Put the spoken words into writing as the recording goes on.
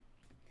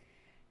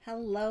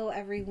Hello,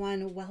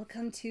 everyone.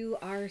 Welcome to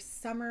our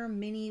summer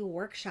mini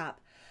workshop.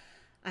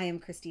 I am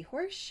Christy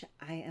Horsch.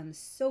 I am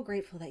so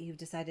grateful that you've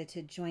decided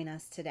to join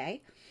us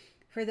today.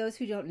 For those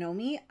who don't know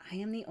me, I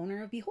am the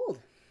owner of Behold.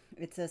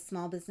 It's a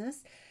small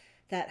business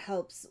that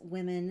helps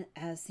women,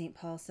 as St.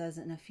 Paul says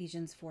in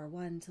Ephesians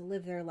 4:1, to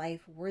live their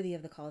life worthy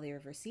of the call they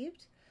have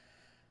received.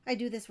 I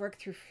do this work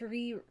through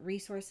free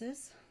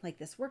resources like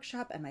this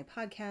workshop and my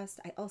podcast.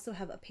 I also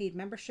have a paid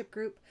membership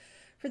group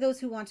for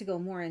those who want to go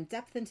more in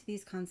depth into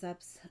these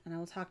concepts, and I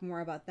will talk more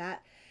about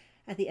that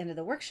at the end of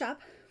the workshop.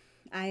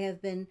 I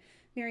have been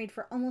married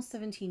for almost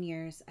 17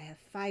 years. I have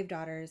 5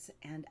 daughters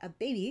and a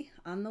baby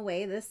on the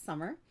way this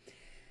summer.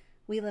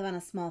 We live on a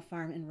small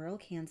farm in rural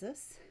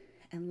Kansas,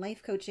 and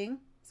life coaching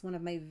is one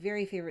of my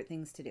very favorite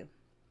things to do.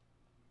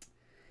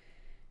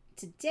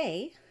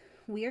 Today,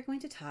 we are going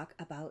to talk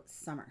about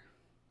summer.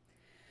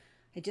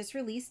 I just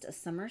released a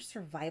summer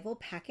survival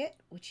packet,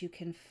 which you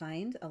can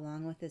find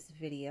along with this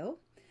video,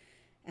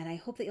 and I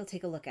hope that you'll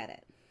take a look at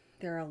it.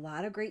 There are a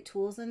lot of great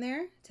tools in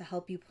there to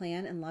help you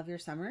plan and love your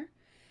summer,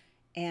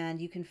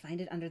 and you can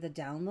find it under the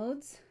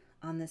downloads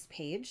on this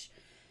page.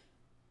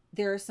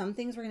 There are some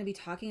things we're going to be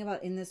talking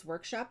about in this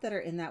workshop that are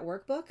in that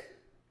workbook,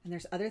 and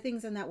there's other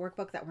things in that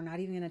workbook that we're not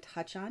even going to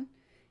touch on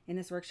in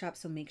this workshop,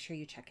 so make sure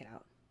you check it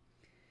out.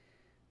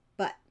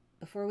 But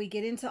before we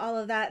get into all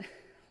of that,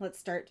 let's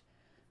start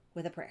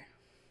with a prayer.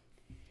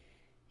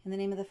 In the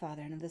name of the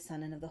Father, and of the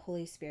Son, and of the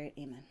Holy Spirit,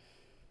 amen.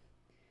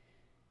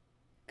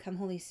 Come,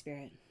 Holy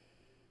Spirit.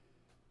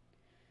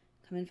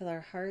 Come and fill our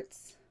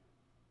hearts,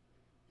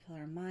 fill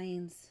our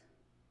minds,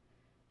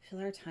 fill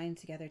our time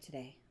together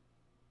today.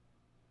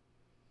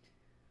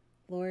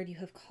 Lord, you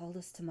have called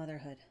us to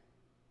motherhood.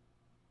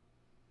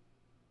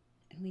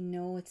 And we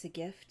know it's a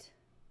gift,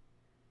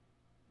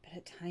 but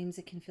at times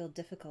it can feel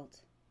difficult,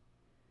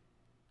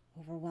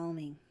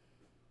 overwhelming.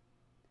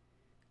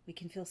 We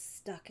can feel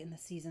stuck in the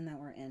season that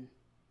we're in.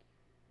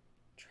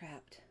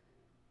 Trapped.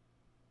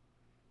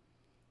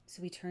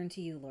 So we turn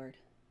to you, Lord.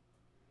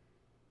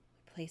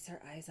 We place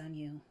our eyes on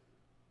you,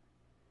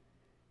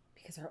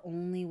 because our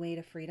only way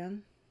to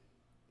freedom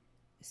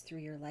is through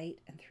your light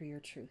and through your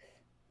truth.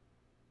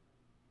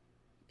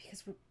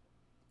 Because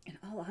in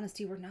all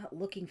honesty, we're not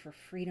looking for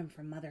freedom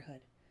from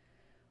motherhood.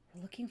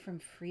 We're looking for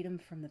freedom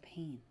from the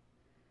pain.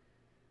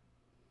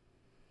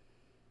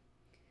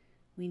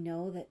 We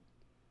know that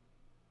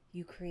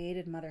you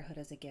created motherhood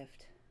as a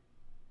gift.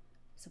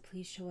 So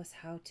please show us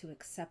how to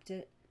accept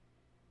it,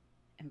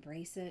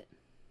 embrace it,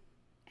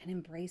 and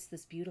embrace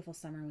this beautiful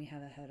summer we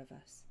have ahead of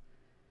us.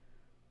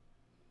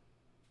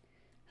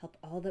 Help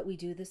all that we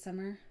do this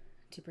summer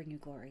to bring you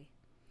glory.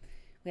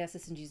 We ask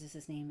this in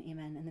Jesus' name,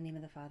 amen. In the name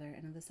of the Father,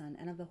 and of the Son,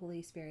 and of the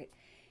Holy Spirit,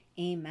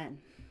 amen.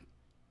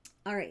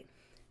 All right,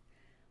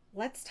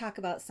 let's talk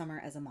about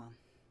summer as a mom.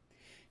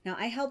 Now,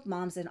 I help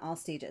moms in all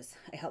stages.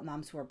 I help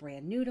moms who are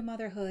brand new to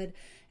motherhood,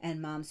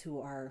 and moms who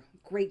are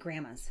great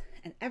grandmas,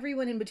 and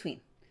everyone in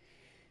between.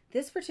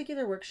 This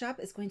particular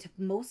workshop is going to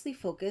mostly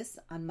focus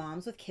on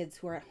moms with kids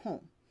who are at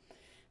home.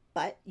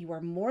 But you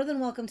are more than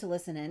welcome to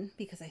listen in,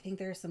 because I think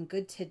there are some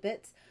good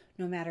tidbits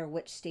no matter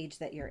which stage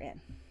that you're in.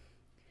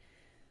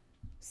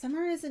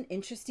 Summer is an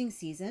interesting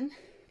season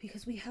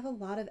because we have a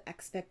lot of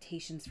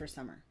expectations for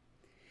summer.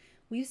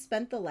 We've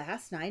spent the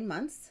last 9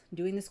 months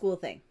doing the school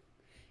thing.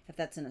 If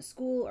that's in a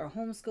school or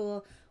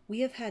homeschool,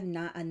 we have had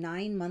a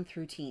 9-month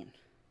routine.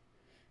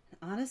 And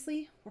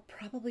honestly, we're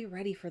probably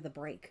ready for the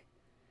break.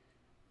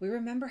 We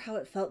remember how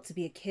it felt to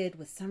be a kid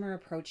with summer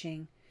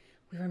approaching.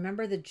 We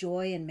remember the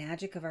joy and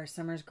magic of our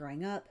summers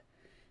growing up.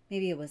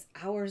 Maybe it was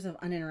hours of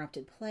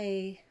uninterrupted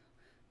play,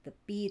 the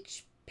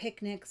beach,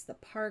 picnics, the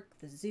park,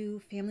 the zoo,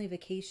 family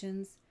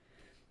vacations.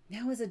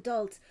 Now as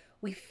adults,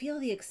 we feel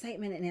the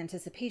excitement and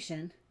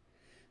anticipation,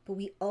 but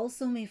we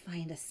also may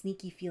find a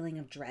sneaky feeling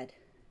of dread.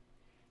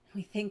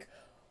 We think,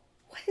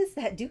 what is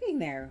that doing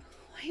there?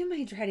 Why am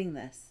I dreading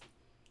this?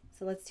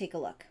 So let's take a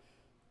look.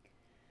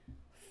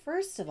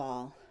 First of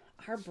all,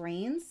 our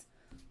brains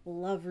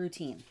love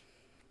routine.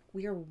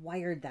 We are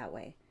wired that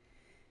way.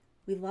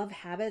 We love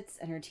habits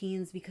and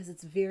routines because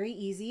it's very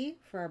easy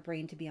for our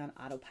brain to be on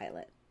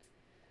autopilot.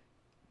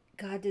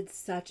 God did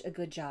such a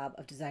good job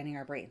of designing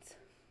our brains.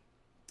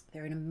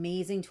 They're an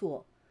amazing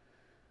tool,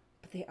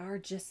 but they are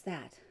just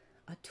that,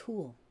 a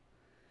tool.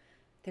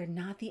 They're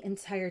not the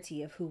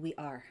entirety of who we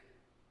are.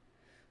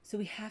 So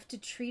we have to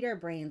treat our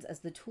brains as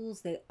the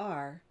tools they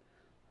are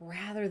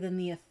rather than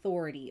the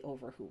authority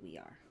over who we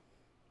are.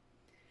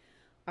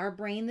 Our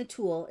brain, the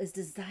tool, is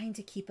designed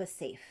to keep us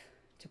safe,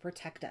 to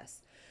protect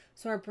us.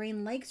 So our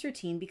brain likes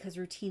routine because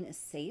routine is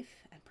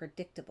safe and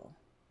predictable.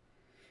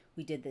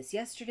 We did this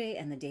yesterday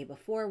and the day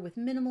before with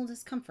minimal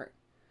discomfort.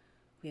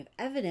 We have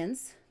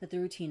evidence that the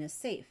routine is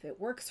safe.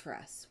 It works for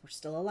us. We're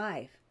still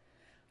alive.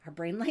 Our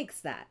brain likes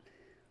that.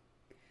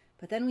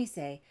 But then we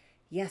say,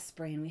 yes,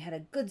 brain, we had a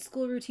good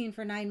school routine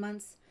for 9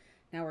 months.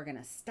 Now we're going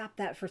to stop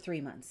that for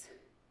 3 months.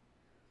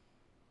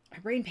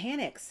 Our brain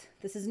panics.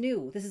 This is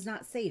new. This is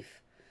not safe.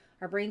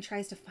 Our brain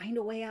tries to find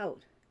a way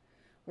out.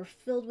 We're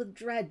filled with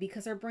dread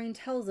because our brain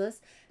tells us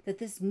that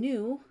this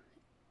new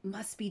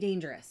must be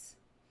dangerous.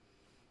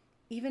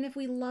 Even if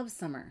we love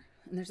summer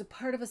and there's a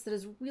part of us that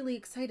is really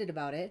excited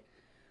about it,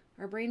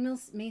 our brain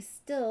may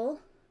still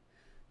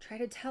try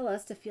to tell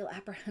us to feel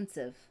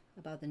apprehensive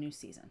about the new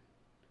season.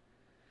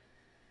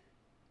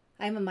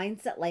 I'm a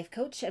mindset life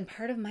coach, and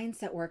part of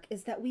mindset work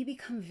is that we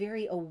become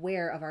very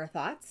aware of our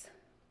thoughts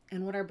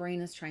and what our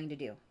brain is trying to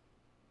do.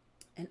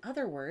 In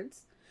other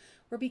words,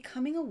 we're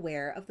becoming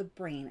aware of the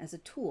brain as a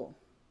tool,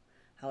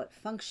 how it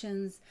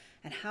functions,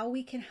 and how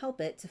we can help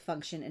it to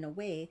function in a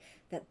way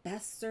that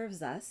best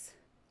serves us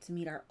to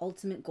meet our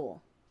ultimate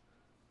goal,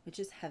 which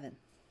is heaven.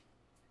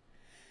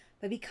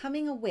 By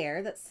becoming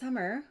aware that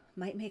summer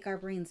might make our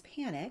brains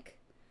panic,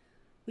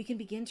 we can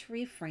begin to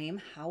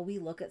reframe how we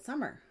look at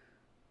summer.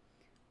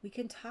 We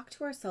can talk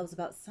to ourselves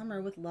about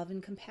summer with love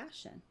and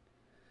compassion.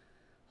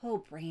 Oh,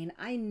 brain,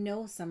 I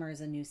know summer is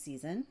a new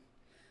season,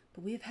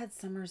 but we've had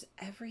summers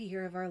every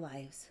year of our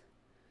lives.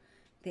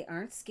 They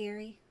aren't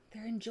scary,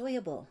 they're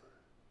enjoyable.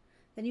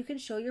 Then you can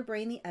show your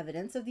brain the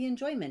evidence of the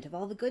enjoyment of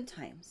all the good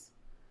times.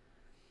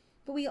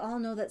 But we all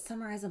know that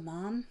summer as a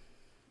mom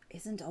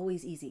isn't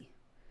always easy.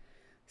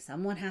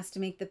 Someone has to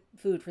make the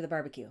food for the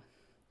barbecue.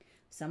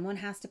 Someone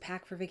has to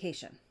pack for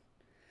vacation.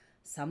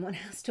 Someone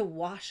has to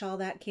wash all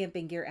that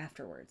camping gear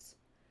afterwards.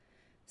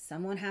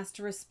 Someone has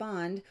to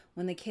respond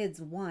when the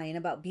kids whine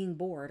about being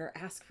bored or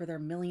ask for their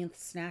millionth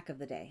snack of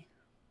the day.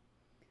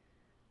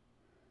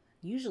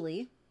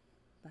 Usually,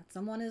 that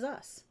someone is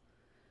us.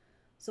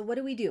 So what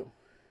do?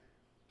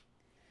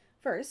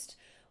 First,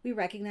 we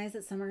recognize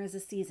that summer is a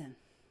season.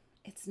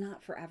 It's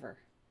not forever.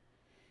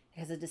 It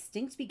has a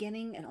distinct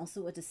beginning and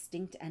also a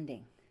distinct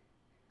ending.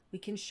 We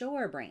can show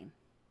our brain,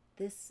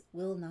 this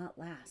will not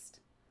last.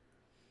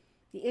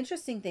 The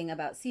interesting thing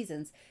about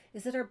seasons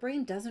is that our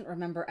brain doesn't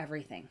remember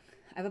everything.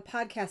 I have a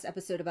podcast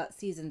episode about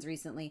seasons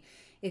recently.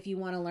 If you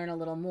want to learn a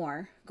little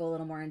more, go a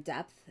little more in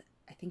depth.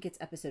 I think it's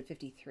episode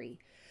 53.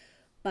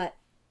 But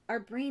our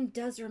brain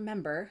does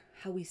remember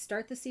how we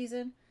start the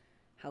season,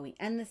 how we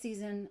end the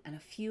season, and a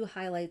few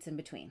highlights in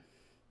between.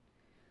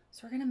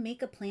 So we're going to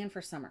make a plan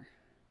for summer.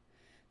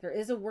 There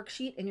is a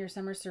worksheet in your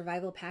summer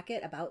survival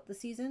packet about the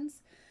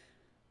seasons.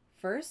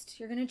 First,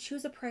 you're going to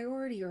choose a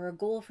priority or a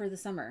goal for the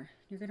summer.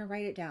 You're going to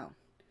write it down.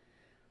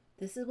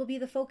 This will be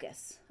the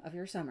focus of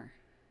your summer.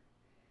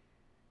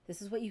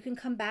 This is what you can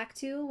come back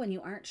to when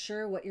you aren't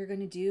sure what you're going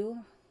to do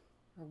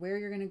or where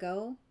you're going to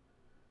go.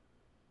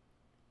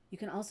 You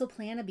can also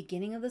plan a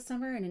beginning of the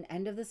summer and an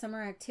end of the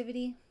summer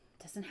activity.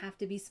 It doesn't have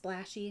to be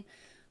splashy,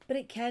 but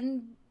it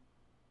can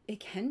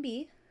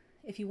be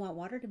if you want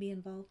water to be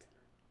involved.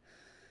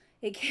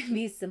 It can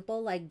be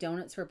simple, like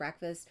donuts for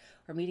breakfast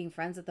or meeting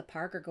friends at the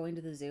park or going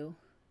to the zoo.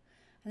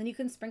 And then you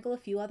can sprinkle a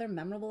few other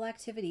memorable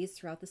activities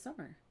throughout the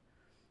summer.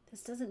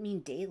 This doesn't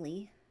mean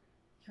daily.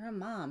 You're a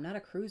mom, not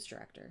a cruise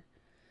director.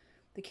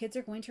 The kids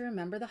are going to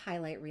remember the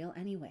highlight reel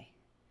anyway.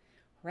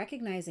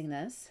 Recognizing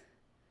this,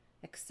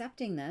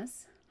 accepting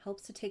this,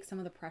 helps to take some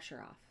of the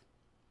pressure off.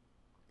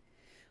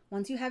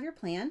 Once you have your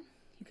plan,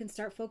 you can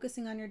start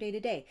focusing on your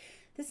day-to-day.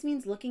 This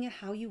means looking at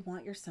how you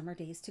want your summer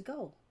days to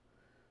go.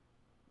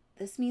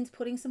 This means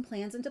putting some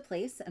plans into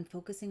place and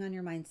focusing on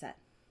your mindset.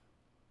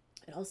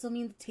 It also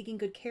means taking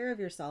good care of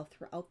yourself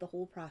throughout the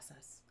whole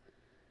process.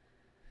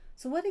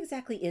 So what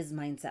exactly is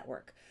mindset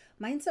work?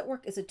 Mindset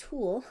work is a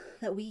tool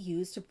that we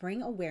use to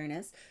bring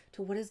awareness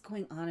to what is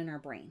going on in our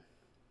brain.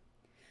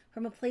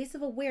 From a place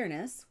of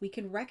awareness, we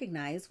can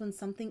recognize when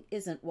something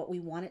isn't what we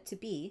want it to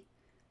be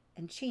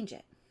and change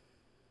it.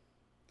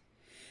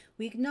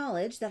 We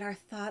acknowledge that our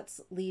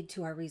thoughts lead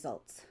to our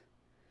results.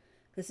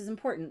 This is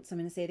important, so I'm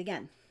going to say it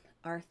again.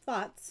 Our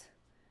thoughts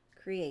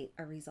create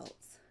our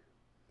results.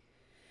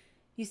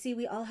 You see,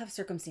 we all have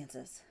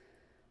circumstances.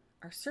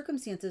 Our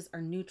circumstances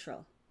are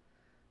neutral.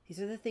 These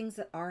are the things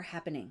that are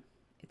happening.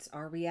 It's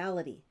our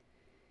reality.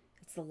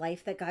 It's the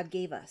life that God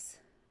gave us.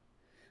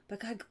 But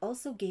God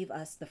also gave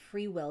us the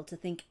free will to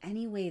think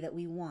any way that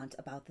we want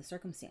about the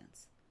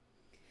circumstance.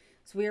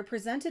 So we are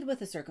presented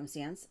with a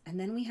circumstance, and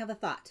then we have a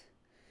thought.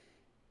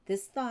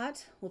 This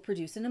thought will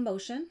produce an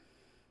emotion.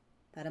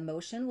 That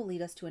emotion will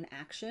lead us to an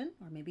action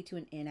or maybe to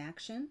an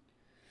inaction.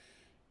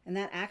 And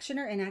that action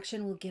or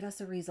inaction will get us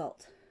a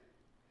result.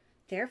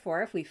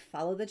 Therefore, if we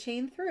follow the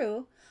chain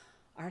through,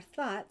 our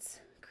thoughts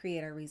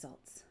create our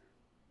results.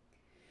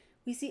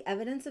 We see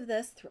evidence of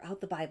this throughout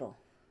the Bible.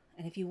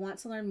 And if you want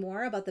to learn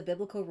more about the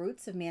biblical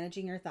roots of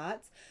managing your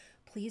thoughts,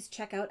 please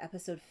check out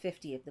episode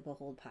 50 of the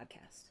Behold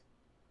podcast.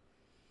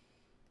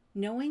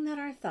 Knowing that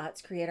our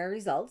thoughts create our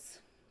results,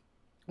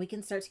 we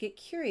can start to get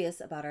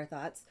curious about our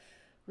thoughts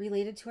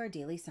related to our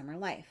daily summer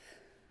life.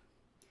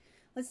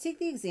 Let's take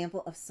the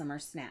example of summer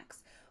snacks.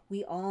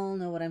 We all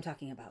know what I'm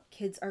talking about.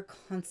 Kids are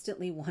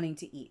constantly wanting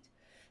to eat.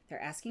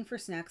 They're asking for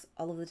snacks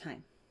all of the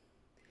time.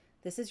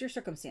 This is your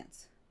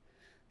circumstance.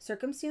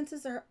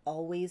 Circumstances are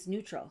always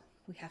neutral.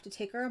 We have to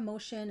take our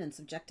emotion and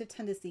subjective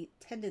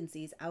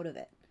tendencies out of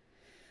it.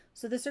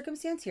 So the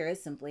circumstance here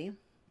is simply,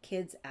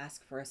 kids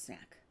ask for a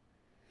snack.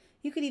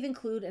 You could even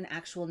include an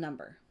actual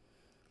number.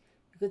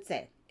 You could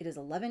say, it is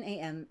 11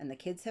 a.m. and the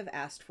kids have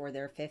asked for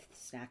their 5th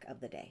snack of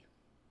the day.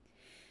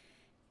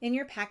 In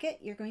your packet,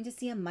 you're going to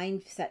see a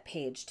mindset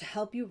page to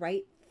help you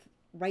write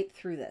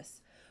through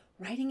this.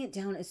 Writing it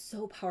down is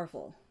so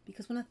powerful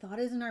because when a thought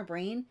is in our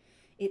brain,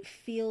 it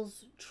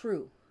feels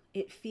true.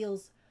 It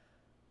feels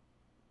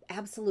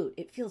absolute.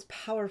 It feels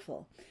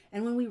powerful.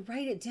 And when we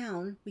write it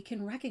down, we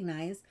can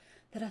recognize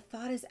that a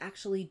thought is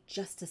actually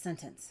just a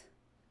sentence.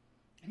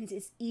 And it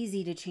is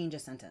easy to change a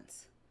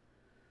sentence.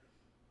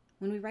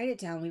 When we write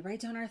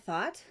down our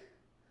thought,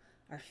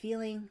 our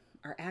feeling,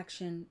 our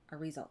action, our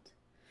result.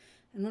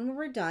 And when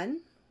we're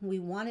done, we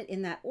want it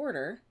in that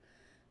order,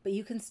 but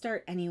you can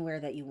start anywhere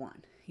that you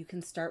want. You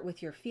can start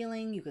with your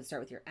feeling, you can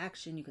start with your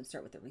action, you can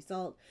start with the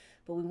result,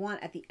 but we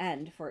want at the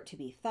end for it to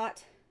be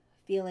thought,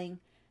 feeling,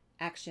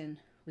 action,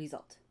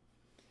 result.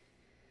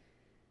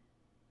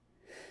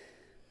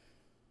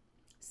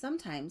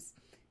 Sometimes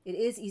it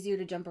is easier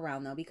to jump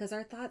around though because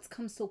our thoughts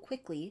come so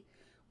quickly,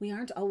 we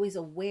aren't always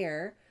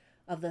aware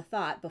of the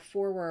thought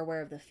before we're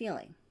aware of the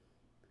feeling,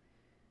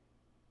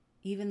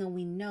 even though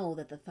we know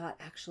that the thought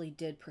actually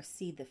did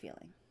precede the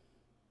feeling.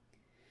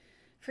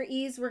 For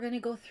ease, we're going to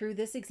go through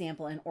this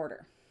example in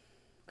order.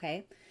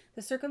 Okay?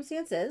 The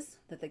circumstance is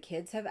that the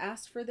kids have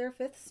asked for their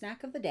 5th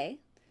snack of the day,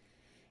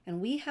 and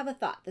we have a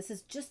thought. This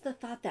is just the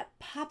thought that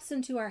pops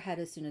into our head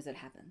as soon as it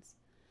happens.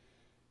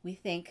 We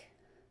think,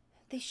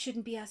 they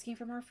shouldn't be asking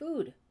for more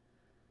food.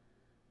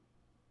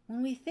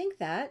 When we think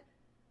that,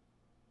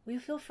 we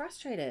feel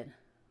frustrated,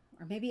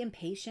 or maybe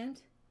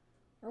impatient,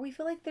 or we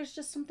feel like there's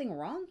just something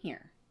wrong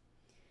here.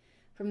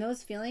 From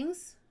those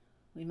feelings,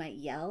 we might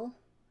yell,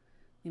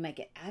 we might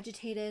get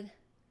agitated,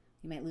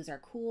 we might lose our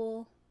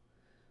cool,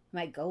 we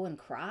might go and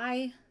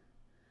cry,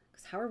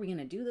 because how are we going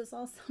to do this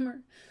all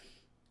summer?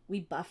 We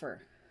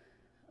buffer.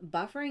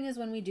 Buffering is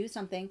when we do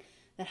something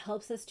that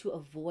helps us to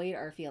avoid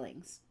our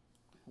feelings.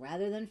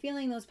 Rather than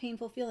feeling those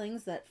painful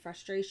feelings, that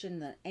frustration,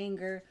 the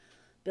anger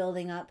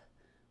building up,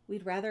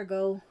 we'd rather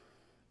go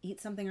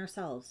eat something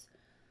ourselves,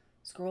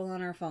 scroll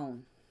on our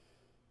phone,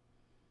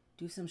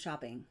 do some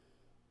shopping.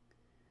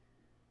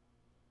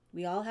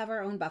 We all have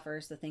our own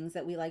buffers, the things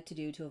that we like to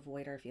do to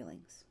avoid our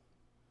feelings.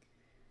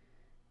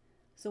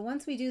 So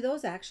once we do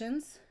those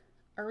actions,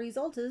 our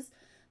result is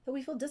that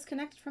we feel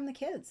disconnected from the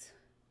kids.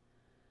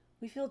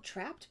 We feel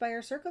trapped by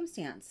our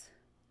circumstance.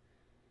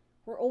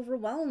 We're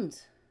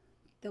overwhelmed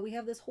that we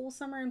have this whole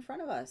summer in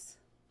front of us.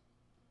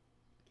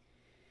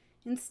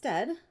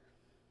 Instead,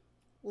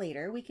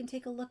 later, we can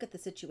take a look at the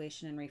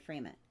situation and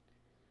reframe it.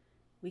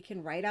 We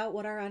can write out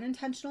what our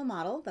unintentional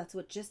model, that's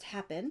what just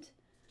happened.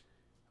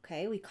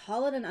 Okay, we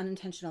call it an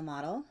unintentional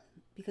model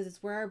because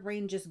it's where our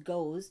brain just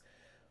goes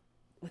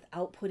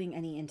without putting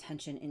any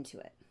intention into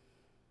it.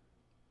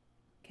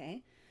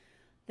 Okay,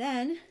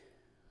 then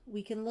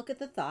we can look at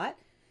the thought.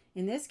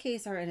 In this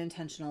case, our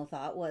unintentional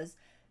thought was,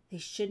 they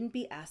shouldn't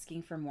be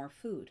asking for more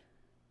food.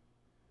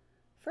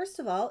 First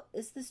of all,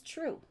 is this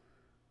true?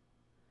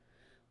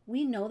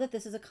 We know that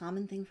this is a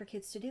common thing for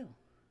kids to do.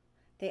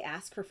 They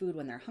ask for food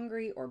when they're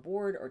hungry or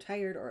bored or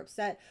tired or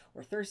upset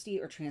or thirsty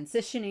or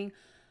transitioning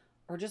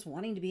or just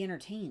wanting to be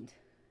entertained.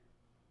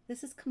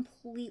 This is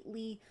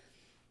completely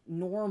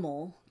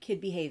normal kid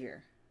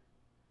behavior.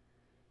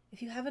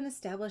 If you haven't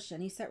established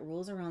any set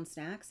rules around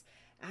snacks,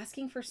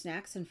 asking for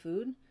snacks and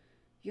food,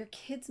 your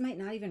kids might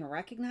not even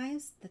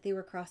recognize that they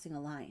were crossing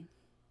a line.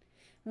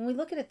 When we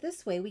look at it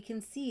this way, we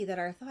can see that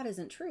our thought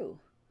isn't true.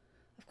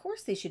 Of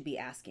course they should be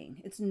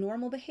asking. It's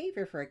normal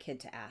behavior for a kid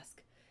to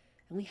ask,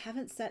 and we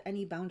haven't set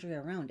any boundary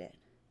around it.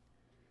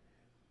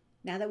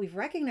 Now that we've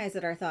recognized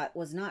that our thought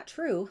was not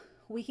true,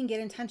 we can get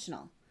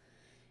intentional.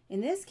 In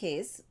this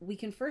case, we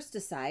can first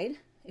decide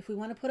if we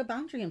want to put a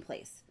boundary in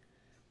place.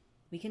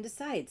 We can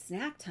decide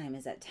snack time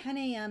is at 10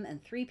 a.m.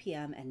 and 3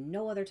 p.m. and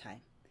no other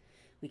time.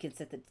 We can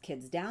sit the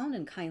kids down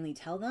and kindly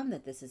tell them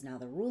that this is now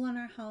the rule in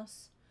our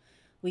house.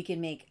 We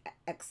can make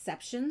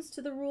exceptions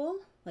to the rule,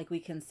 like we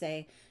can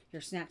say,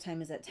 your snack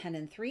time is at 10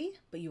 and 3,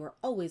 but you are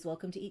always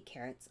welcome to eat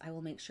carrots. I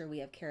will make sure we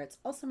have carrots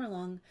all summer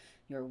long.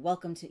 You're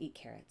welcome to eat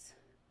carrots.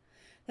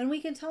 Then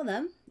we can tell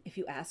them, if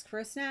you ask for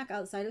a snack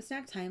outside of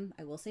snack time,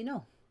 I will say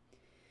no.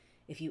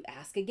 If you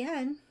ask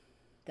again,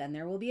 then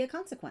there will be a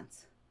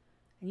consequence.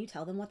 And you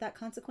tell them what that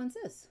consequence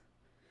is.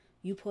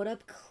 You put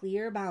up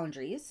clear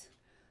boundaries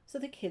so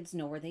the kids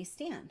know where they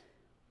stand.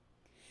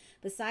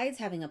 Besides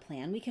having a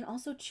plan, we can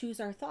also choose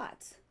our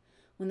thoughts.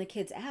 When the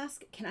kids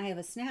ask, can I have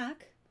a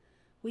snack?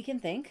 We can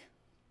think,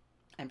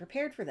 I'm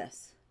prepared for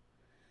this.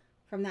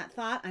 From that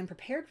thought, I'm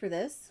prepared for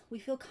this, we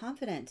feel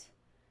confident.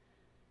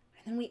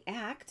 And then we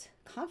act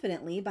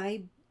confidently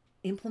by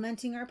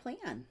implementing our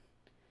plan.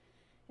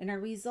 And our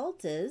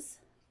result is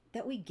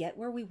that we get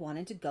where we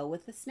wanted to go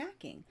with the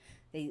snacking.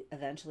 They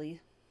eventually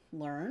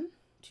learn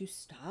to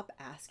stop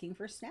asking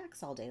for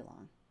snacks all day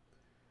long.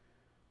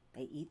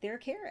 They eat their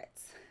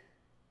carrots.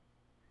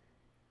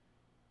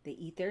 They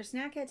eat their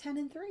snack at 10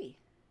 and 3.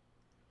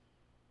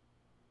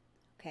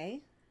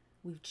 Okay?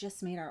 We've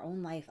just made our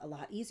own life a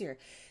lot easier.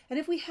 And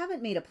if we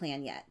haven't made a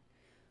plan yet,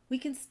 we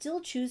can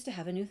still choose to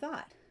have a new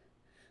thought.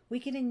 We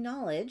can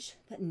acknowledge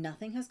that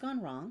nothing has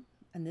gone wrong,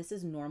 and this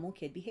is normal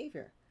kid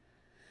behavior.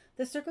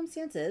 The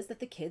circumstance is that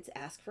the kids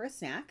ask for a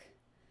snack,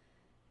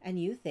 and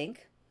you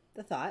think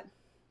the thought,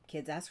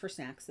 kids ask for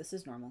snacks, this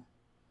is normal.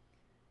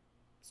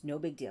 It's no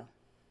big deal.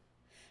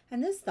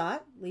 And this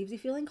thought leaves you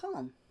feeling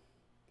calm.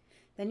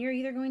 Then you're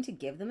either going to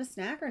give them a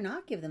snack or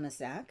not give them a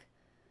snack,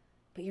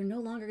 but you're no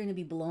longer going to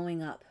be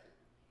blowing up.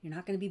 You're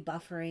not going to be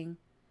buffering.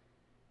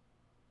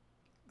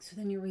 So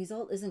then your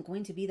result isn't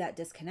going to be that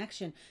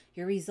disconnection.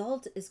 Your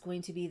result is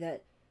going to be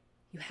that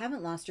you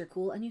haven't lost your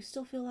cool and you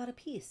still feel a lot of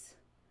peace.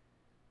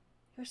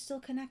 You're still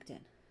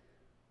connected.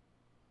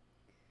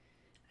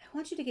 I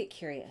want you to get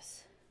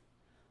curious.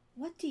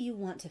 What do you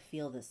want to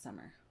feel this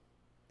summer?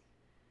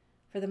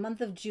 For the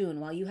month of June,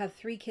 while you have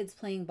 3 kids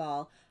playing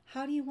ball,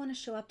 how do you want to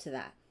show up to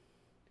that?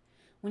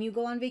 When you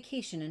go on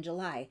vacation in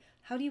July,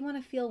 how do you want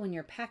to feel when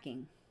you're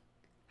packing?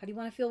 How do you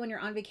want to feel when you're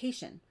on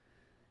vacation?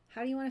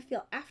 How do you want to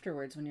feel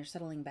afterwards when you're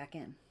settling back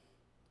in?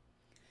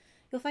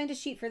 You'll find a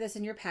sheet for this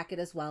in your packet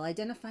as well,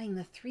 identifying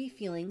the 3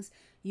 feelings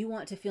you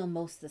want to feel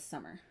most this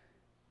summer.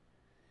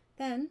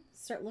 Then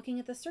start looking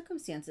at the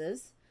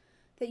circumstances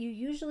that you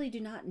usually do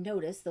not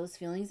notice those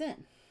feelings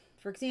in.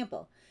 For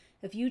example,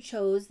 if you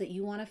chose that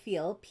you want to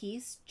feel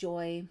peace,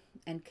 joy,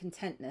 and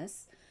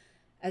contentness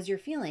as your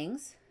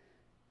feelings,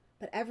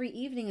 but every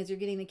evening as you're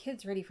getting the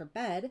kids ready for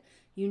bed,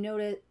 getting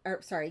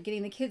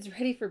the kids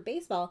ready for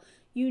baseball,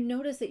 you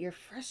notice that you're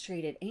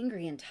frustrated,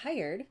 angry, and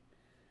tired,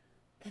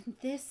 then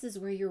this is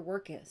where your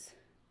work is.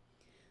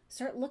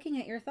 Start looking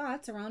at your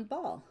thoughts around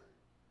ball.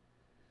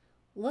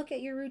 Look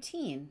at your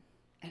routine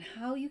and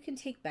how you can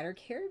take better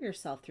care of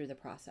yourself through the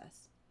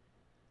process.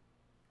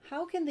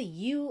 How can the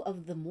you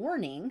of the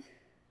morning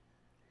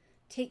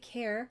take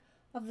care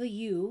of the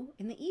you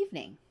in the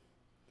evening?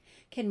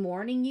 Can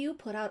morning you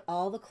put out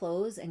all the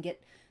clothes and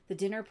get the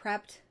dinner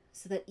prepped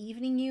so that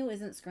evening you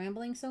isn't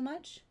scrambling so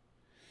much?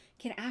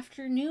 Can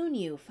afternoon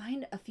you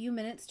find a few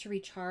minutes to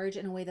recharge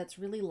in a way that's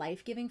really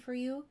life-giving for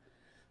you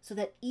so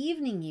that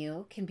evening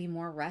you can be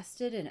more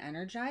rested and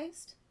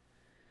energized?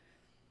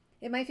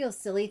 It might feel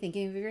silly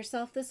thinking of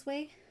yourself this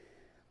way,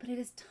 but it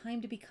is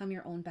time to become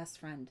your own best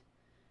friend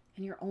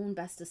and your own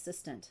best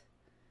assistant.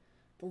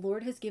 The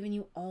Lord has given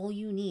you all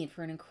you need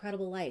for an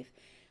incredible life.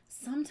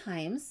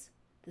 Sometimes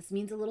this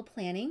means a little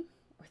planning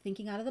or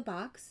thinking out of the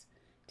box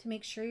to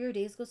make sure your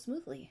days go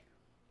smoothly.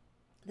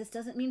 This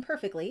doesn't mean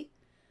perfectly,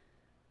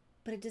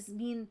 but it does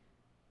mean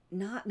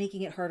not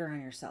making it harder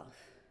on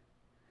yourself.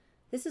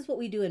 This is what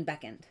we do in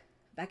Beckoned.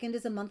 Beckoned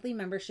is a monthly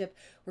membership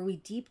where we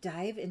deep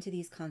dive into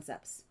these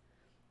concepts.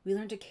 We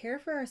learn to care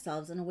for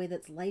ourselves in a way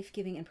that's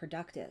life-giving and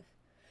productive.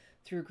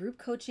 Through group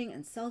coaching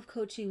and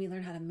self-coaching, we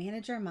learn how to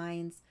manage our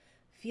minds,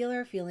 feel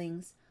our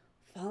feelings,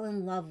 fall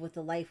in love with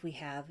the life we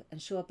have,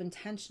 and show up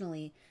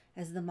intentionally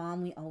as the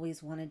mom we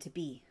always wanted to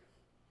be.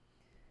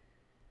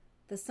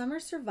 The Summer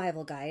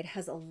Survival Guide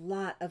has a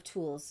lot of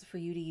tools for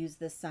you to use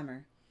this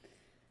summer.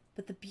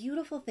 But the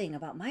beautiful thing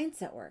about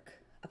mindset work,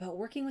 about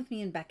working with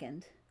me in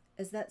Beckoned,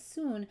 is that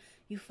soon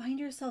you find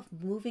yourself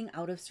moving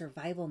out of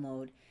survival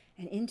mode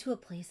and into a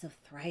place of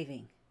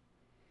thriving.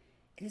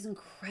 It is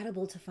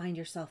incredible to find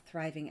yourself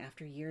thriving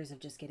after years of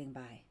just getting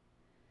by.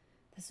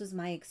 This was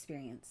my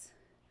experience.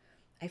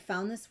 I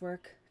found this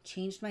work,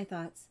 changed my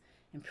thoughts,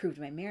 improved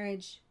my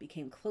marriage,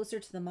 became closer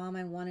to the mom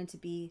I wanted to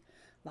be,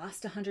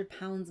 lost 100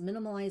 pounds,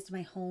 minimalized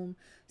my home,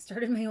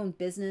 started my own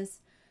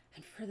business,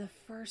 and for the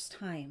first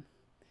time,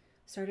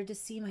 started to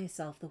see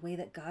myself the way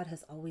that God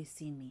has always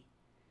seen me.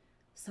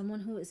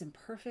 Someone who is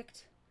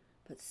imperfect,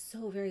 but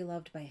so very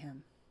loved by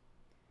Him.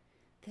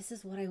 This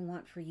is what I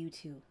want for you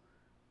too.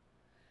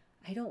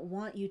 I don't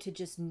want you to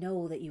just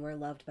know that you are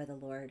loved by the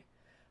Lord,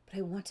 but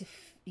I want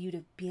you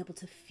to be able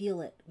to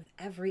feel it with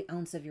every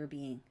ounce of your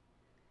being.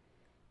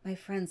 My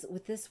friends,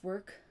 with this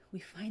work, we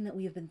find that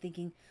we have been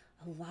thinking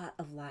a lot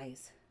of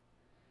lies.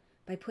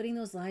 By putting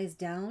those lies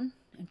down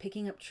and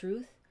picking up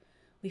truth,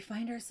 we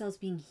find ourselves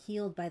being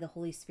healed by the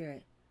Holy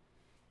Spirit.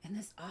 And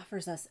this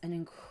offers us an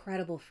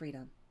incredible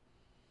freedom.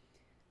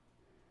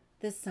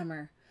 This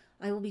summer,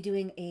 I will be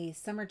doing a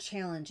summer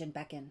challenge in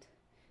Beckoned.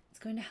 It's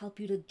going to help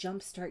you to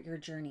jumpstart your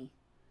journey.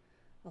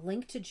 A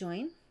link to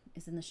join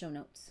is in the show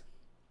notes.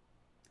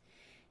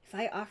 If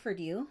I offered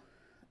you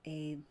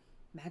a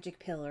magic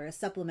pill or a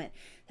supplement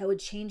that would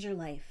change your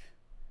life,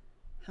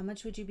 how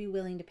much would you be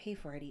willing to pay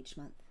for it each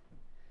month?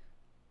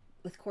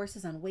 With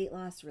courses on weight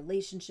loss,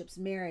 relationships,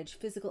 marriage,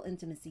 physical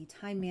intimacy,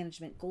 time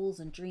management, goals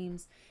and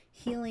dreams,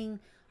 healing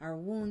our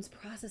wounds,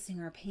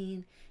 processing our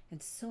pain,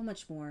 and so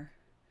much more,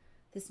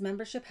 this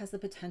membership has the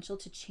potential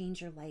to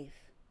change your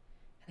life.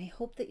 And I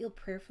hope that you'll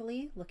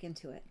prayerfully look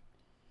into it.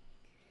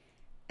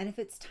 And if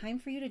it's time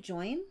for you to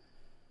join,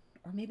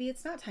 or maybe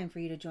it's not time for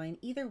you to join,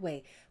 either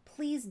way,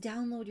 please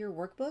download your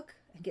workbook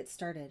and get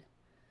started.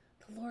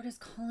 The Lord is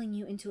calling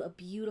you into a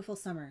beautiful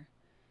summer.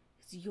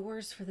 It's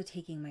yours for the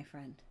taking, my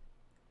friend.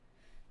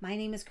 My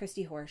name is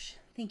Christy Horsch.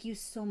 Thank you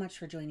so much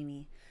for joining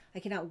me. I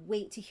cannot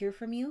wait to hear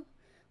from you.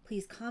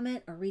 Please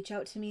comment or reach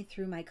out to me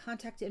through my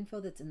contact info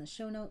that's in the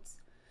show notes.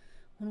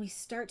 When we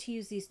start to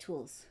use these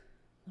tools,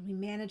 when we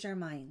manage our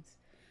minds,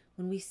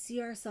 when we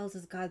see ourselves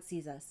as God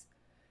sees us,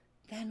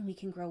 then we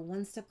can grow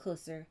one step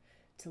closer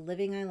to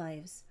living our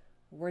lives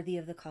worthy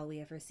of the call we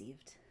have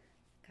received.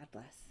 God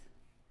bless.